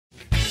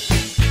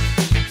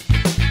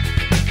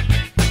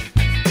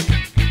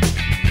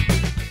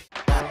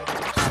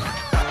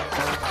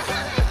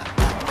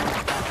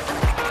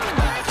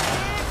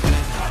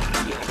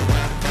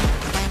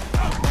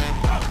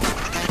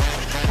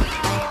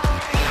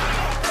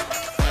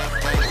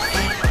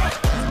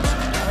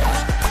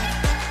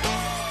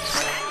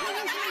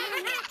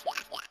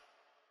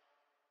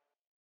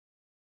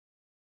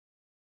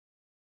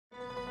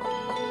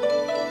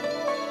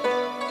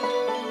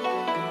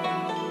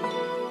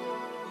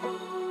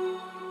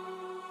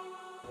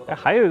哎，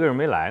还有一个人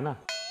没来呢，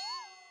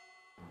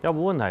要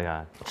不问他一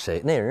下？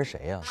谁？那人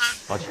谁呀？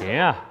老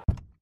秦啊。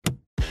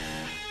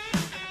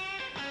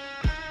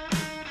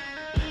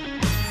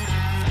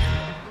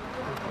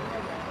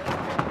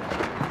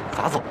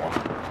咋走啊？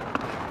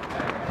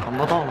他们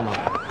都到了吗？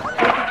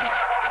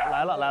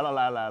来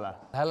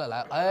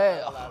了！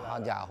哎，好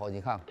家伙，你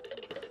看，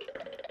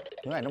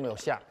永远这么有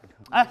馅儿。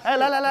哎，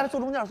来，坐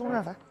中间，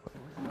来。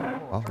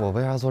啊，我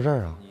为啥坐这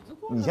儿啊？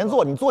你先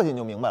坐，你坐下你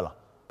就明白了。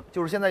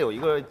就是现在有一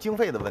个经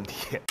费的问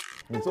题，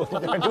你坐下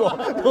给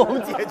我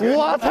们解决。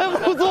我才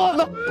不坐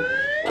呢！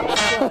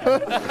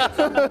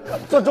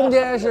坐中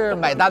间是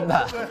买单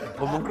的。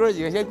我们哥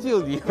几个先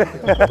敬你一杯。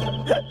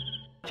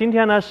今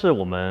天呢，是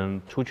我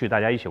们出去大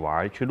家一起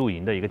玩去露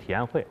营的一个提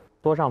案会，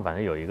桌上反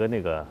正有一个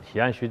那个提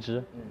案须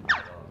知。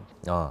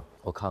啊，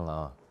我看看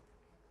啊。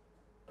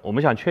我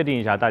们想确定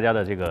一下大家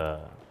的这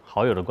个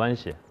好友的关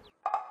系。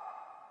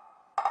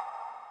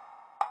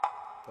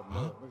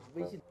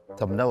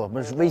怎么着？我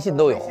们微信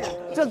都有。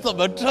这怎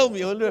么证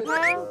明这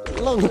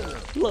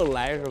愣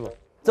来是吧？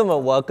这么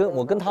我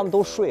跟他们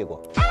都睡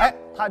过。哎，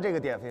他这个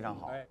点非常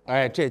好。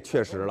哎，这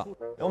确实了。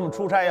我们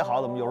出差也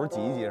好，怎么有时候挤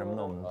一挤什么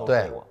的，我们都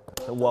睡过。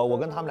我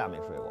跟他们俩没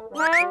睡过，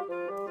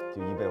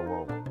就一被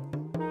窝。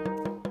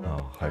啊，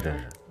还真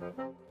是。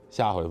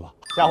下回吧，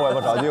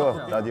找机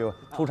会，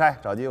出差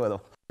找机会都。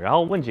然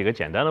后问几个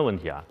简单的问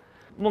题啊，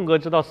孟哥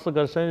知道四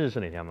哥的生日是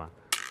哪天吗？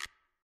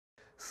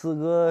四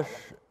哥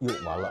是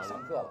完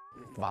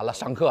了，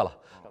上课了。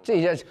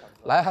这些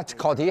来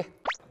考题，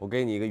我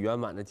给你一个圆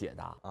满的解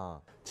答啊。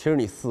其实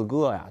你四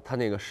哥呀，他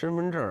那个身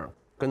份证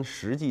跟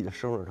实际的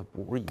生日他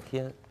不是一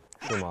天，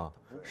是吗？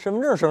身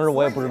份证生日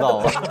我也不知道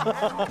啊。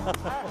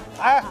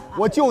哎，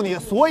我救你，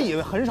所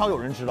以很少有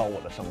人知道我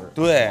的生日。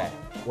对，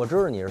我知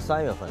道你是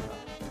3月份的，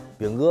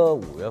炳哥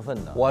5月份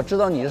的。我知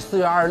道你是4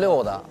月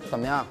26的，怎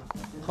么样？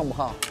横不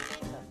横？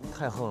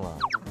太横了。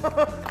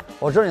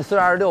我知道你4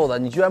月26的，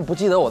你居然不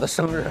记得我的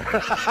生日。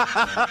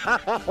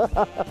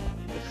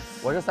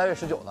我是3月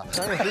19的。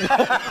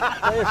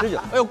3月19。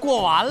哎呦，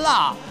过完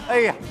了。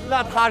哎呀，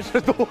那踏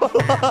实多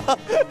了。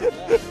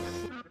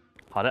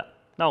好的，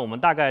那我们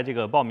大概这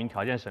个报名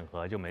条件审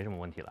核就没什么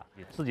问题了，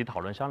你自己讨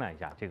论商量一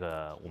下。这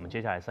个我们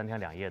接下来3天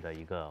2夜的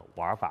一个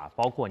玩法，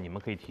包括你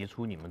们可以提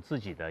出你们自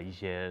己的一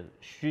些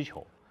需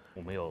求。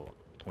我们有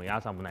统鸭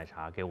桑普奶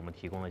茶给我们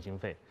提供了经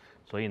费，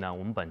所以呢，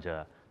我们本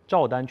着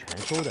照单全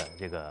收的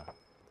这个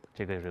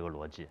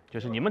逻辑，就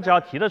是你们只要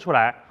提得出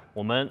来，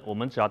我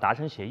们只要达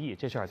成协议，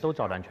这事儿都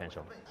照单全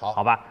收，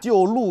好吧？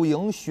就露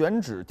营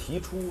选址提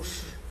出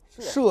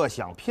设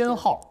想偏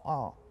好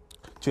啊。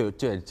这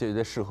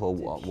得适合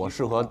我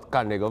适合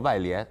干这个外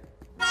联。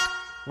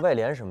外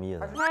联什么意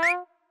思？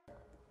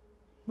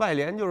外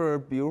联就是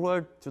比如说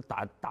就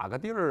打个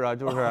地儿啊，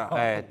就是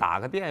哎打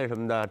个店什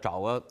么的，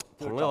找个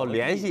朋友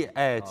联系，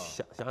哎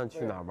想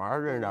去哪儿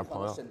玩，认识点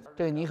朋友。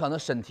这个你可能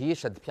审题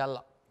审偏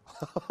了。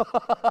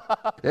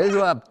人家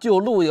说就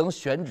露营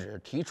选址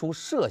提出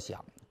设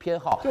想偏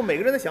好，就每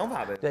个人的想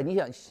法呗。对，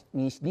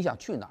你想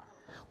去哪儿？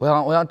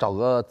我想找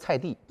个菜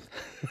地。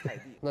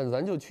那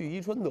咱就去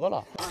伊春得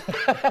了。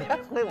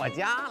回我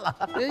家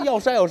了。人要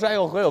山有山，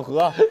要河有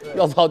河，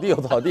要草地有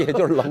草地，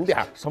就是冷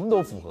点，什么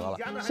都符合了。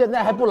现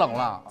在还不冷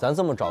了。咱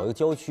这么找一个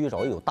郊区，找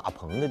一个有大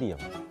棚的地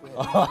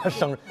方啊，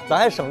咱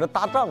还省着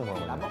搭帐篷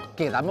呢。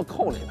给咱们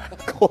扣里边，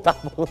扣大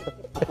棚。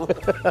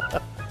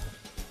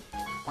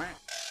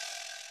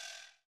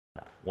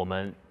我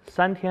们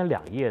3天2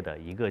夜的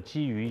一个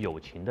基于友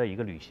情的一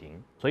个旅行，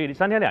所以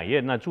3天2夜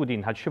那注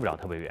定他去不了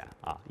特别远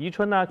啊。伊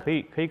春呢可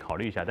以考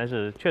虑一下，但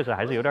是确实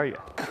还是有点远。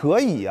可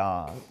以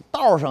啊，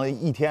道上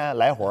1天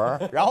来回，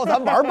然后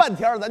咱玩半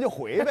天，咱就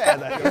回呗。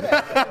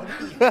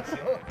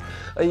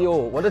哎呦，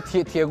我这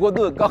铁锅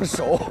炖刚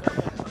熟，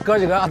哥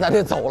几个让咱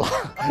得走了，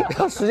然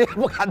后时间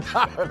不赶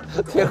趟儿，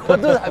铁锅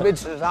炖还没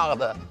吃上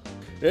呢。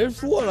人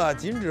说了，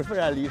禁止愤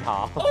然离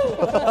场。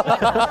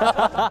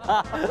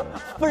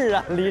愤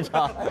然离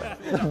场，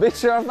没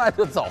吃上饭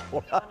就走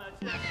了。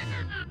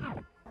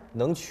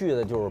能去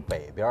的就是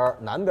北边，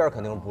南边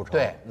肯定不成。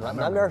对，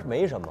南边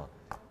没什么，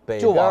北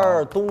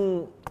边、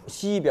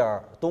西边、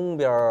东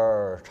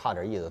边差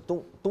点意思，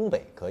东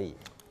北可以。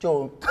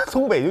就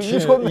东北就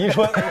宜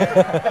春，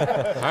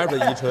还是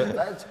得宜春。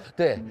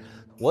对，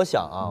我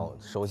想啊，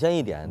首先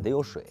一点得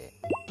有水。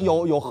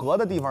有河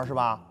的地方是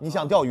吧？你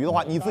想钓鱼的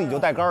话，你自己就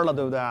带竿了，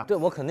对不对？对，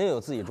我肯定有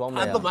自己装备。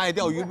他这么爱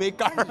钓鱼没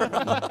竿儿。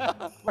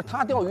不是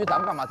他钓鱼，咱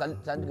们干嘛？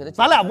咱给他，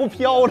咱俩不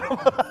飘着吗？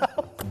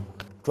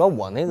主要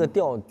我那个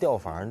钓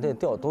法，那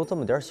钓都这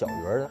么点小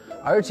鱼的，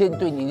而且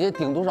对你这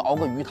顶多是熬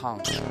个鱼汤，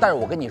但是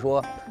我跟你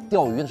说，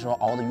钓鱼的时候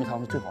熬的鱼汤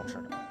是最好吃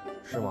的。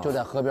是吗？就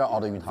在河边熬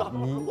的鱼汤。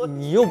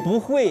你又不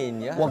会，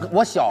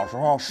我小时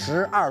候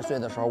12岁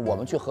的时候，我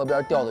们去河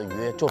边钓的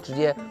鱼，就直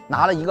接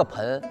拿了一个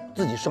盆，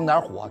自己生点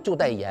火，就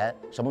带盐，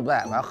什么不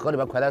带，完河里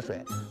边快点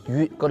水，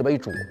鱼搁里边一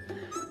煮，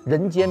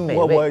人间美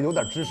味。我有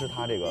点支持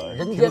他这个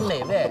人间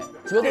美味，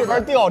绝对。这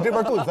边钓这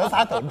边炖，咱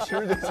仨等着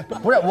吃就行。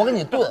不是，我给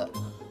你炖，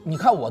你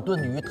看我炖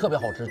的鱼特别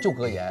好吃，就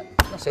搁盐。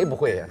那谁不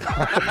会呀？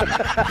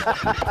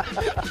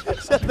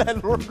现在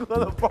轮哥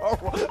的包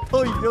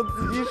都已经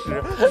自己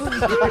使，自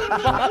己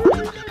发。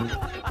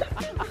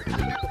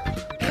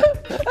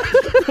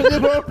这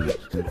包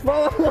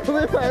翻完我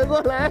没反应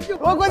过来，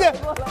我关键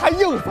还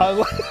硬翻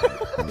过来。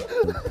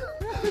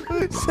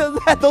现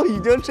在都已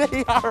经这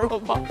样了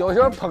吗？有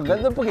时候捧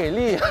哏的不给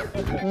力，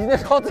你得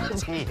靠自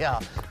己呀。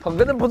捧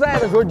哏的不在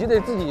的时候，你就得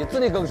自己自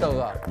力更生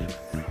啊。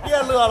别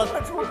乐了，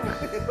快出去！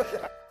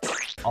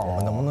我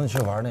们能不能去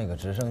玩那个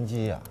直升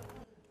机呀？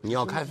你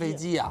要开飞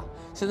机呀？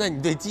现在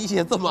你对机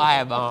械这么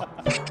爱吗？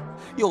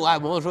又爱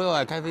摩托车又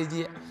爱开飞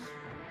机，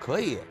可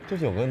以。就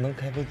是有个能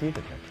开飞机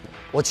的天。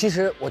我其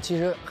实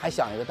还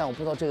想一个，但我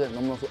不知道这个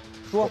能不能说。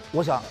说，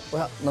我想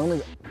能那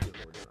个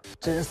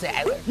真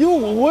赛的，因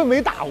为我也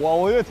没打过，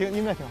我觉得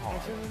应该挺好玩。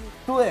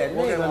对，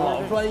那个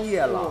老专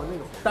业了，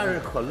但是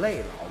可累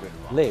了，我跟你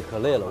说。累可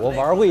累了，我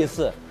玩过一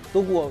次，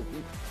都给我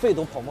肺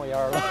都跑冒烟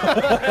了。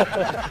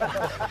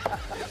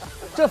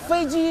这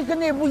飞机跟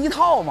那不一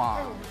套吗？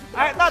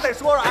哎，那得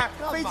说说，哎，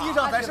飞机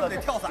上咱是不是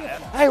得跳伞？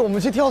哎，我们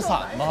去跳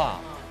伞吧，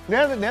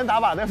连打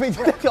靶在飞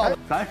机上跳。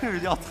咱是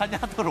要参加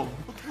特种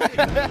部队。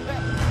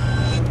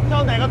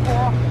跳哪个图？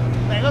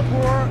哪个图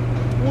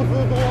物资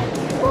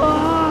多？啊！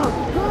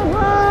哥哥！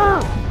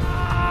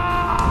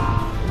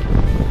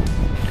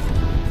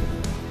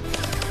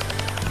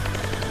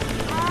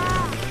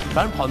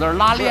咱跑那儿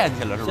拉练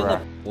去了，是不是？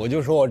我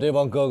就说我这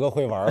帮哥哥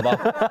会玩吧。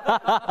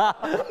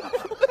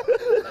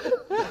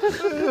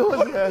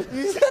我天！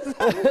你现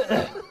在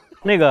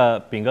那个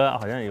饼哥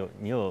好像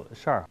你有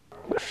事儿，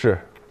是，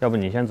要不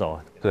你先走。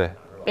对，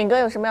饼哥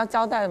有什么要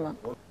交代的吗？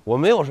我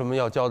没有什么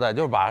要交代，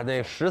就是把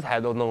那食材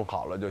都弄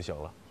好了就行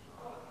了。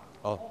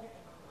哦，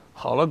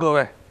好了，各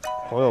位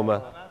朋友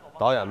们、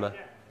导演们，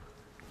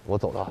我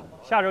走了，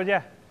下周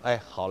见。哎，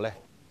好嘞。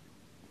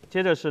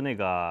接着是那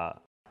个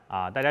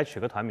大家取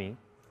个团名。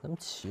咱们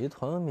起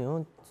团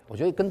名，我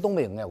觉得跟东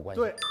北应该有关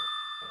系。对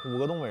，5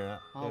个东北人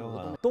也有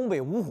可能。东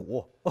北五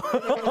虎，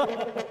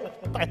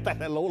太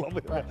low 了，不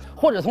行。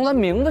或者从咱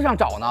名字上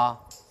找呢，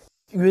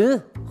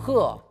云、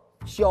鹤、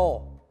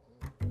萧，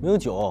没有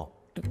酒。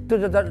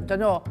对，咱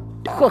叫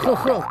鹤。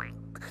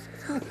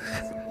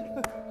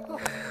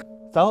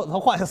咱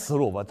换一个思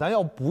路吧，咱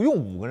要不用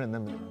5个人的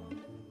名字，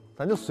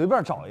咱就随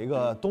便找一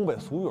个东北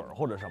俗语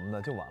或者什么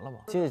的就完了嘛。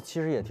这其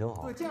实也挺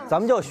好，咱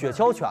们叫雪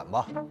橇犬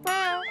吧。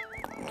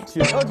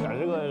雪橇犬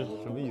是个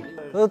什么意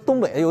思？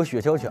东北有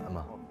雪橇犬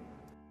吗？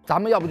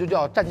咱们要不就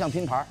叫战将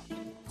拼盘，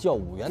叫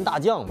5员大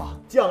将吧。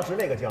将是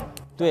那个将，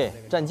对，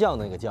战将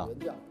那个将。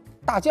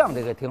大将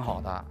这个挺好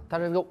的，但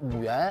是这个5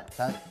员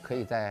咱可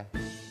以再，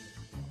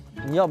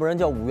你要不然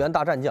叫5员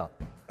大战将。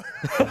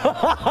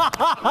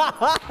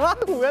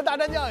5员大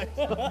战将也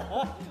行。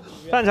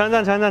赞成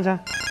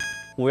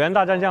，5员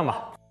大战将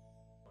吧。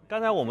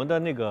刚才我们的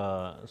那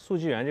个速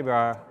记员这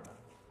边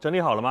整理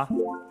好了吗？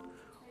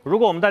如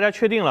果我们大家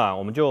确定了，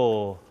我们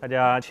就大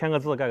家签个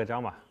字盖个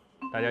章吧，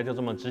大家就这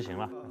么执行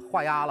了。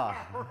画押了。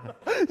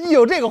一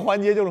有这个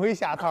环节就容易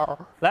下套。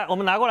来，我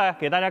们拿过来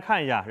给大家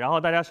看一下，然后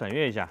大家审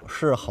阅一下。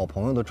是好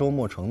朋友的周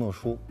末承诺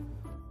书，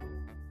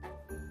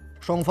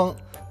双方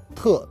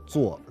特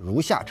作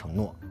如下承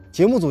诺：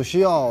节目组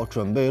需要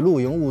准备露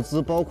营物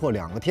资，包括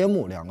2个天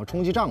幕、2个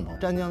充气帐篷、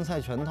蘸酱菜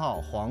全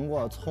套、黄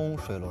瓜、葱、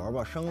水萝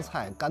卜、生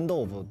菜、干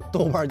豆腐、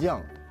豆瓣酱、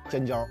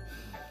尖椒。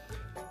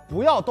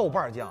不要豆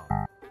瓣酱，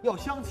要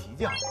香旗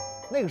酱，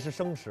那个是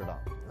生吃的。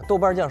豆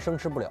瓣酱生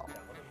吃不了。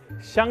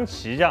香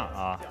旗酱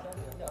啊，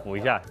补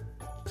一下。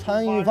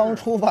参与方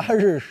出发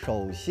日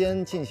首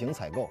先进行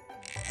采购。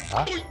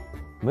啊？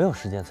没有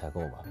时间采购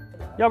吧？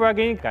要不然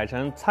给你改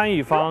成参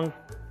与方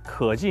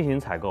可进行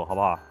采购，好不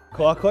好？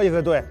可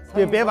以，对，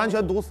别完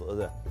全堵死，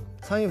对。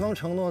参与方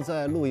承诺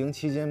在露营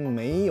期间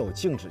没有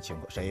静止情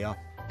况。谁呀？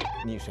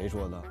你谁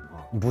说的啊？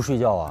你不睡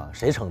觉啊？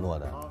谁承诺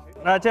的？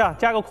那这样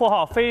加个括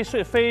号，非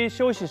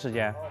休息时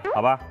间，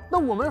好吧？那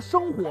我们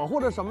生火或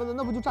者什么的，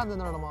那不就站在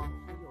那儿了吗？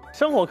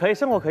生火可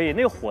以，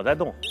那个火在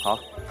动。好，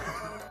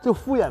就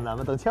敷衍咱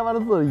们，等签完了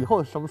字以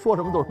后，说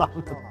什么都是咱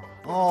们的。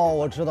哦，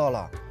我知道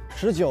了。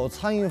19，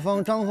参与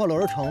方张鹤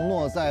伦承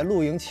诺在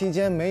露营期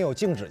间没有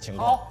静止情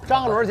况。好，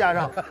张鹤伦加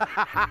上。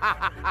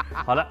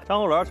好的，张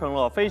鹤伦承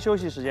诺非休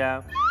息时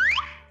间，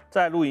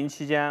在露营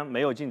期间没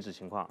有静止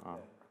情况啊。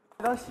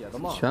这张写的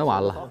嘛，全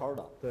完了。好好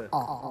的，对。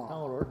张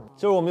鹤伦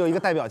就是我们有一个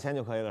代表签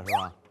就可以了，是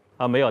吧？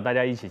啊，没有，大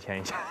家一起签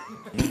一下，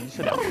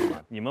是2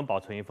份，你们保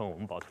存1份，我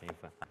们保存1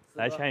份，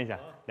来签一下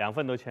，2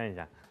份都签一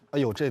下。哎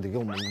呦，这得给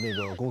我们那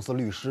个公司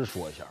律师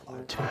说一下了。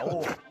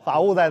法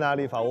务在哪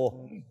里？法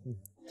务，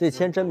这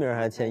签真名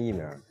还是签艺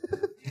名？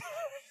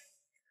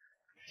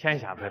签一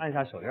下，按一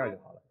下手印就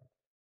好了。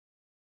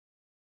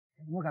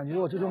我感觉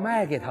我这就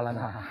卖给他了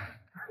呢。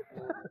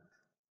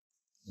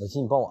小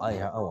七，你帮我按一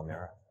下，按我名。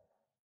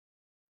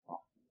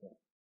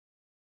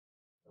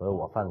所以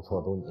我犯的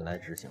错都你来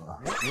执行啊。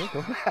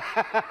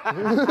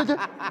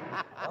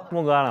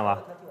莫哥按了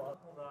吗？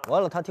完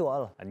了，他替我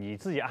按了。你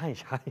自己按一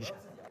下，按一下。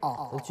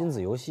都君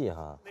子游戏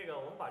哈。那个，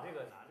我们把这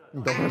个拿着。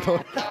你等会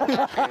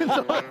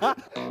儿。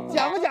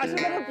假不假是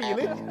在这比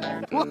了一下，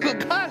我可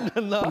看着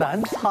呢。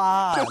难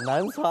擦，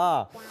难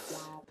擦。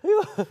哎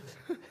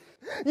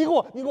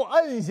呦，你给我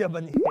摁一下吧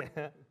你。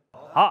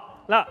好，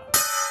那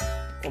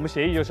我们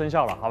协议就生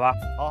效了，好吧？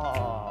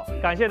好，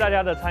感谢大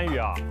家的参与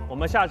啊！我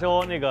们下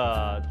周那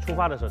个出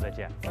发的时候再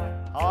见。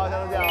好，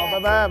下次见啊，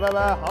拜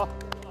拜，好。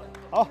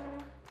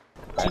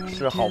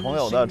是好朋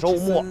友的周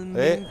末，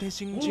哎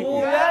5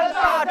元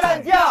大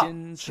战将，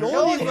求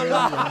你们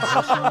了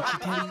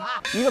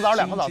！1个枣、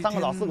2个枣、3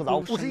个枣、4个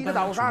枣、51个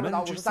枣、52个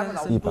枣、53个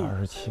枣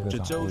，127个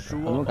枣。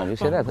我怎么感觉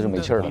现在他就没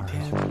气儿了？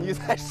你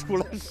才数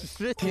了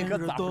10几个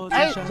枣。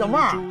哎，小妹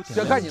儿，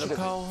全看你了，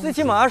最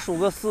起码数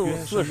个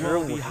40、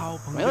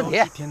50，没问题。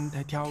来，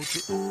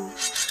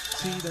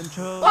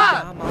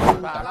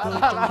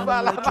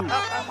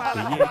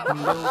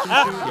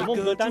哎，有梦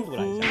哥单独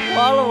来一下。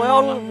完了，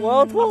我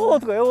要拖后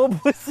腿，我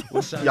不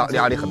行。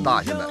压力很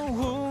大，现在。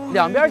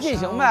两边进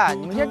行呗，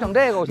你们先整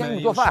这个，我先给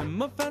你做饭。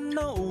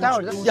待会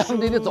儿咱香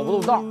得走不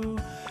动道。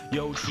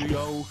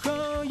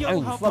哎，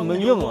你饭没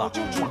硬啊？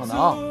不可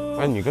能。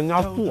哎，你跟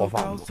家做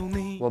饭吗？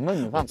我焖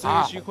米饭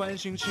啊。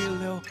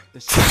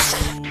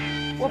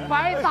我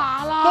白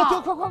打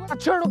了，快，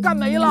气儿都干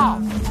没了。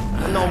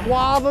脑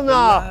瓜子呢？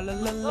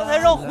刚才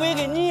让灰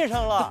给腻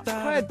上了。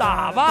快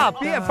打吧，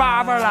别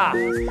叭叭了。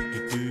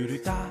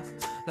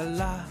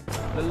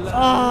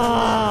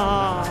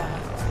啊！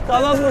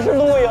咱们不是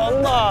露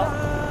营吗？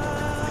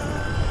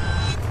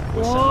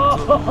哇！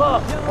哥哥！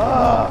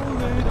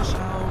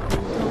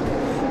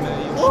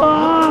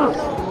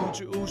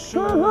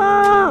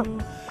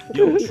哎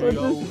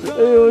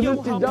呦，这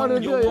紧张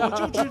成这样。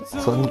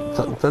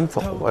咱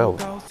走吧，要不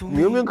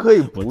明明可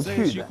以不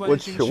去的，我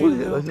求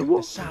你了，行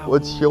不？我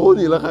求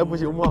你了，还不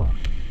行吗？